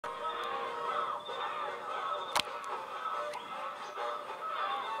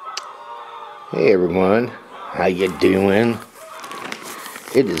Hey everyone, how you doing?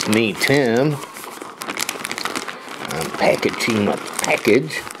 It is me, Tim. I'm packaging a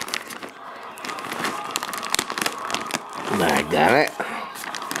package. And I got it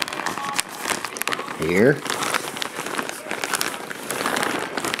here.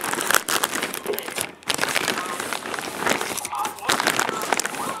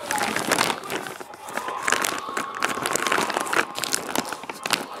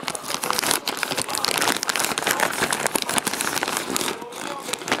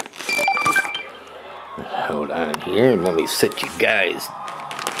 Hold on here, let me sit you guys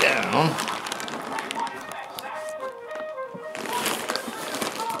down.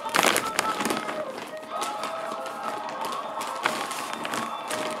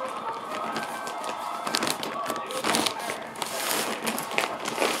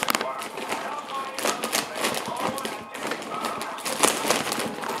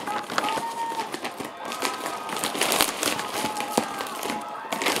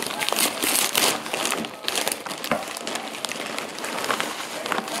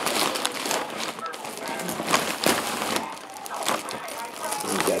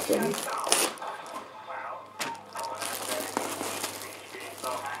 We got some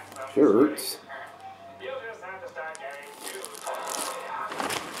shirts.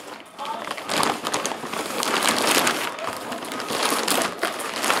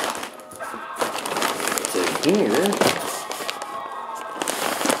 So here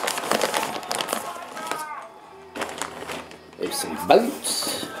there's some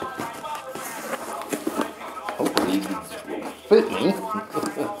boots. Hopefully these will fit me.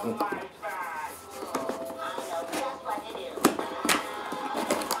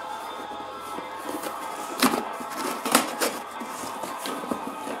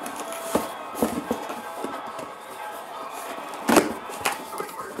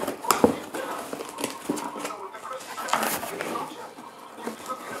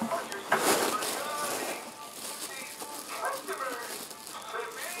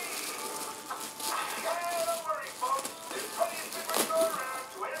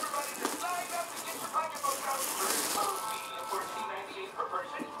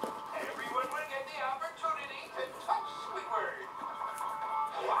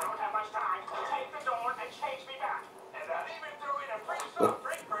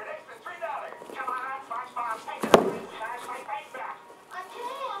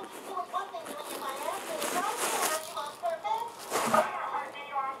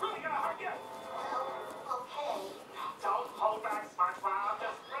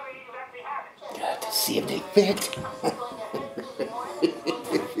 Got to see if they fit.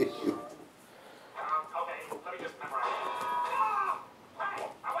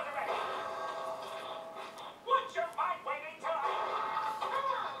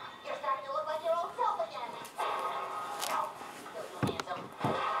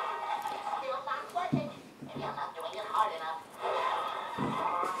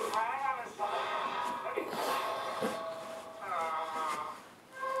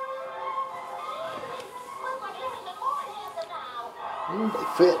 They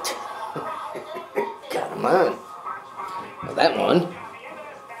fit. Got them on. Now that one,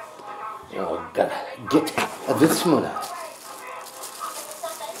 gotta get this one out.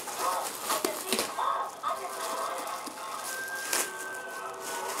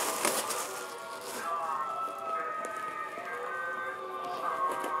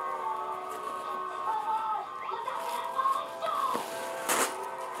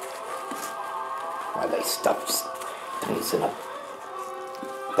 Why they stuff things in a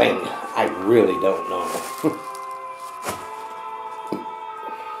thing, I really don't know.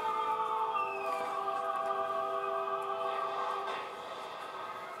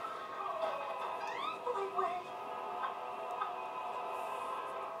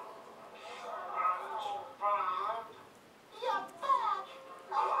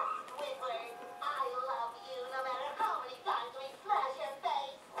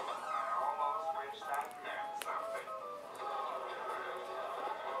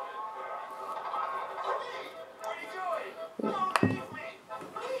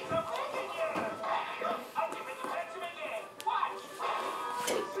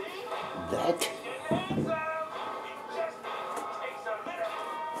 That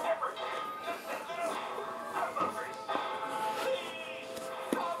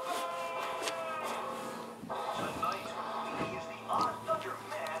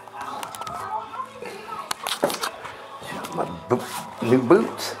my new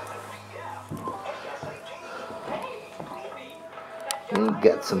boots.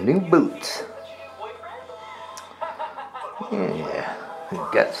 Got some new boots. Yeah,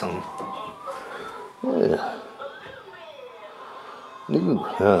 got some New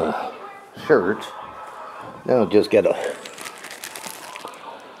shirts. Now just gotta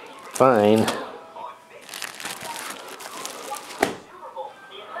find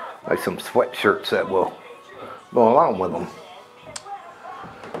like some sweatshirts that will go along with them.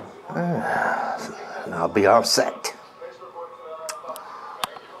 And I'll be all set.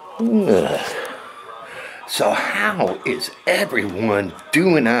 So how is everyone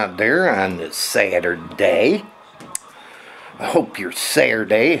doing out there on this Saturday? I hope your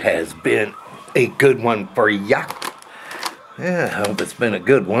Saturday has been a good one for ya. Yeah, I hope it's been a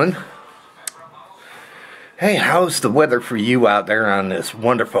good one. Hey, how's the weather for you out there on this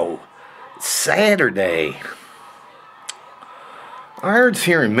wonderful Saturday? I heard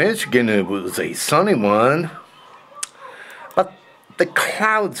here in Michigan it was a sunny one, but the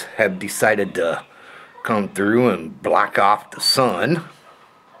clouds have decided to come through and block off the sun.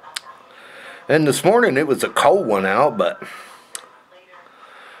 And this morning it was a cold one out, but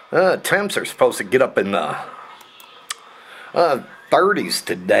temps are supposed to get up in the 30s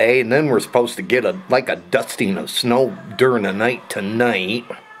today, and then we're supposed to get like a dusting of snow during the night tonight.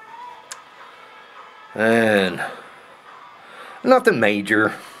 And nothing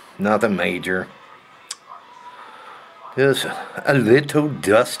major. Just a little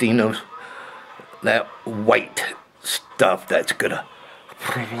dusting of that white stuff that's gonna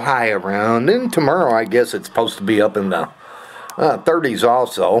fly around. And tomorrow I guess it's supposed to be up in the 30s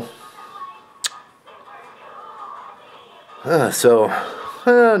also. So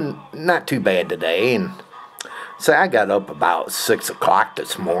not too bad today. And so I got up about 6 o'clock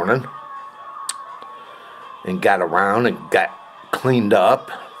this morning and got around and got cleaned up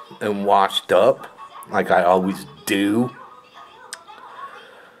and washed up like I always do.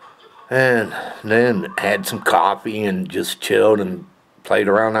 And then had some coffee and just chilled and played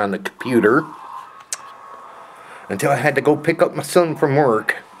around on the computer until I had to go pick up my son from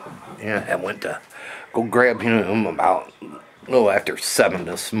work. Yeah, I went to go grab him about a little after 7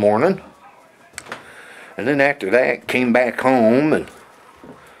 this morning. And then after that, came back home and,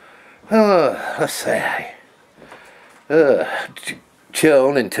 let's say,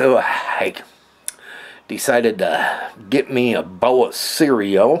 chilled until I decided to get me a bowl of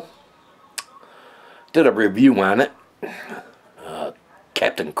cereal. Did a review on it.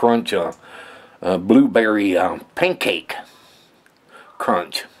 Captain Crunch blueberry pancake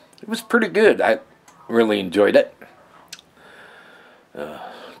crunch. It was pretty good. I really enjoyed it.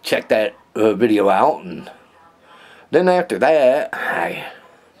 Check that video out, and then after that I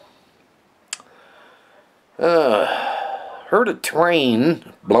heard a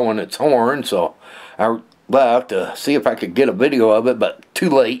train blowing its horn, so I left to see if I could get a video of it, but too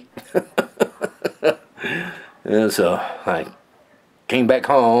late. And so I came back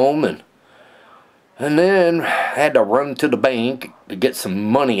home and then had to run to the bank to get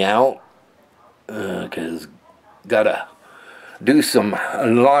some money out, because gotta do some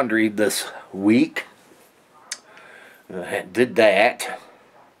laundry this week. Did that,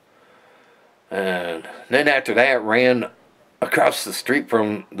 and then after that ran across the street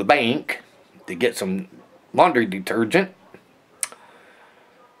from the bank to get some laundry detergent.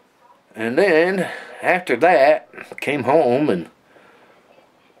 And then after that came home and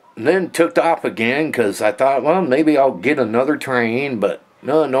then took off again, because I thought, well, maybe I'll get another train, but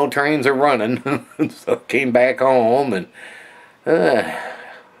no trains are running. So came back home and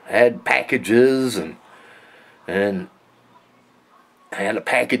had packages and had a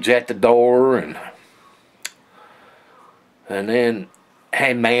package at the door, and then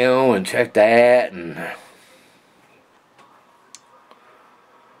had mail and checked that and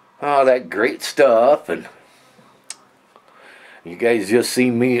all that great stuff. And you guys just see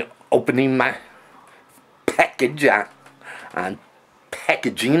me opening my package on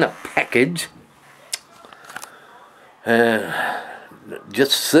Unpackaging A Package.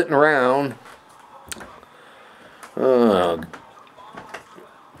 Just sitting around.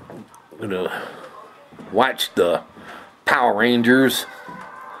 Gonna watch the Power Rangers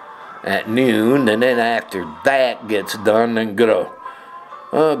at noon, and then after that gets done, then gonna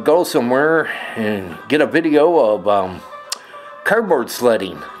go somewhere and get a video of cardboard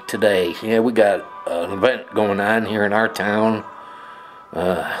sledding today. Yeah, we got an event going on here in our town.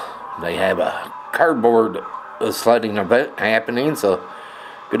 They have a cardboard sledding event happening, so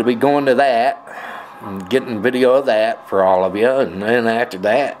gonna be going to that and getting video of that for all of you. And then after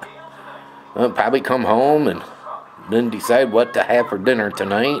that, I'll probably come home and then decide what to have for dinner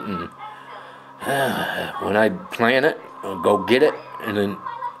tonight. And when I plan it, I'll go get it and then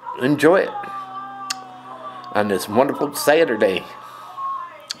enjoy it on this wonderful Saturday.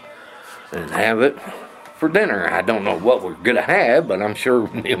 and have it for dinner. I don't know what we're gonna have, but I'm sure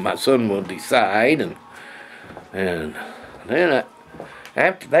me and my son will decide. And then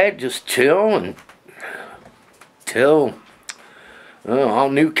after that, just chill until all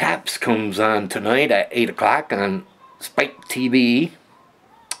new Caps comes on tonight at 8 o'clock on Spike TV.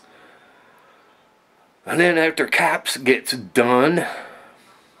 And then after Caps gets done,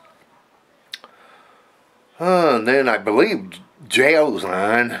 then I believe Jail's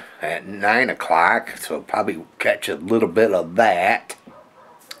on at 9 o'clock, so probably catch a little bit of that.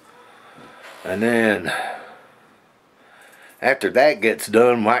 And then after that gets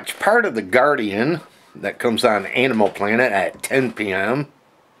done, watch part of The Guardian that comes on Animal Planet at 10 p.m.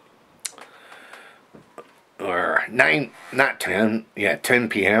 Or 9, not 10, yeah, 10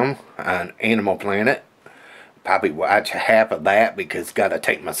 p.m. on Animal Planet. Probably watch half of that because gotta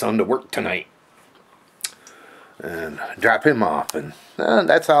take my son to work tonight and drop him off. And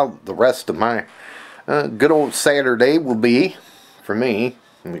that's how the rest of my good old Saturday will be for me.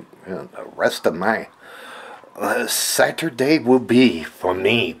 The rest of my Saturday will be for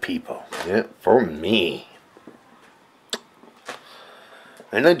me, people. Yeah, for me.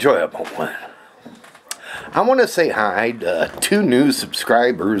 An enjoyable one. I want to say hi to 2 new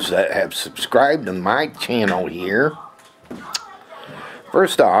subscribers that have subscribed to my channel here.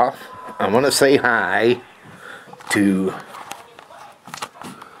 First off, I want to say hi to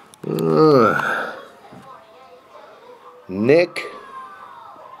Nick,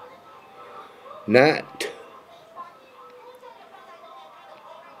 not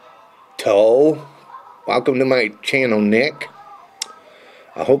Toe. Welcome to my channel, Nick.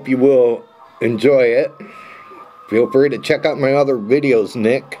 I hope you will enjoy it. Feel free to check out my other videos,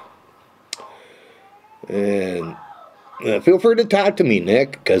 Nick. And feel free to talk to me,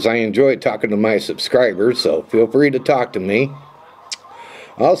 Nick, because I enjoy talking to my subscribers, so feel free to talk to me.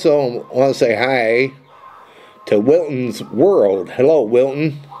 Also, I want to say hi to Wilton's World. Hello,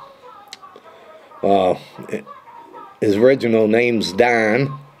 Wilton. His original name's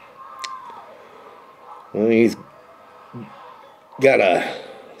Don. Well, he's got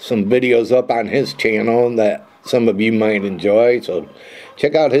some videos up on his channel that some of you might enjoy, so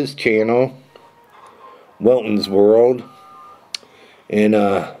check out his channel, Wilton's World. And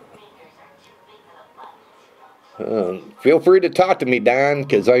feel free to talk to me, Don,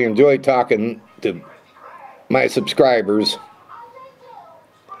 because I enjoy talking to my subscribers.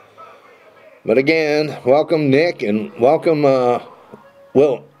 But again, welcome Nick, and welcome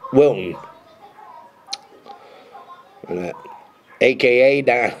Wilton, aka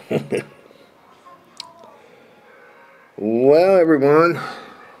Don. Well, everyone,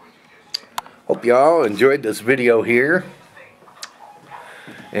 hope y'all enjoyed this video here.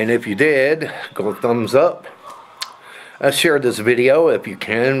 And if you did, go thumbs up. Share this video if you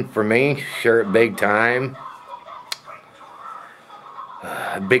can for me. Share it big time.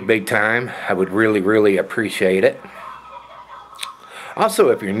 Big time. I would really appreciate it. Also,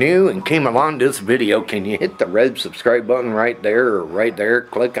 if you're new and came along this video, can you hit the red subscribe button right there or right there?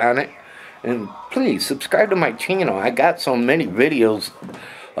 Click on it. And please subscribe to my channel. I got so many videos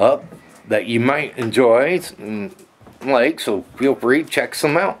up that you might enjoy and like, so feel free to check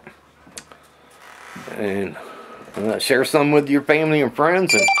some out. And share some with your family and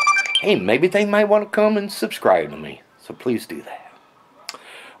friends. And hey, maybe they might want to come and subscribe to me. So please do that.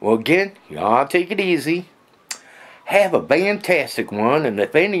 Well, again, y'all take it easy. Have a fantastic one, and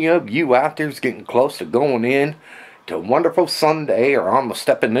if any of you out there is getting close to going in to a wonderful Sunday, or almost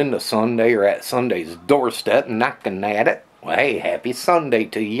stepping into Sunday, or at Sunday's doorstep and knocking at it, well, hey, happy Sunday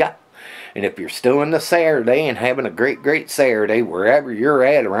to ya. And if you're still in the Saturday and having a great Saturday, wherever you're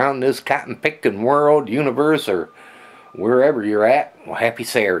at around this cotton-picking world, universe, or wherever you're at, well, happy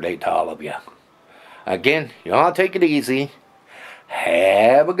Saturday to all of you. Again, y'all take it easy.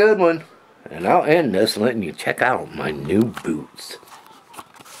 Have a good one. And I'll end this letting you check out my new boots.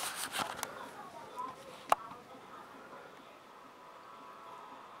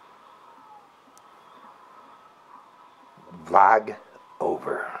 Vlog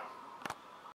over.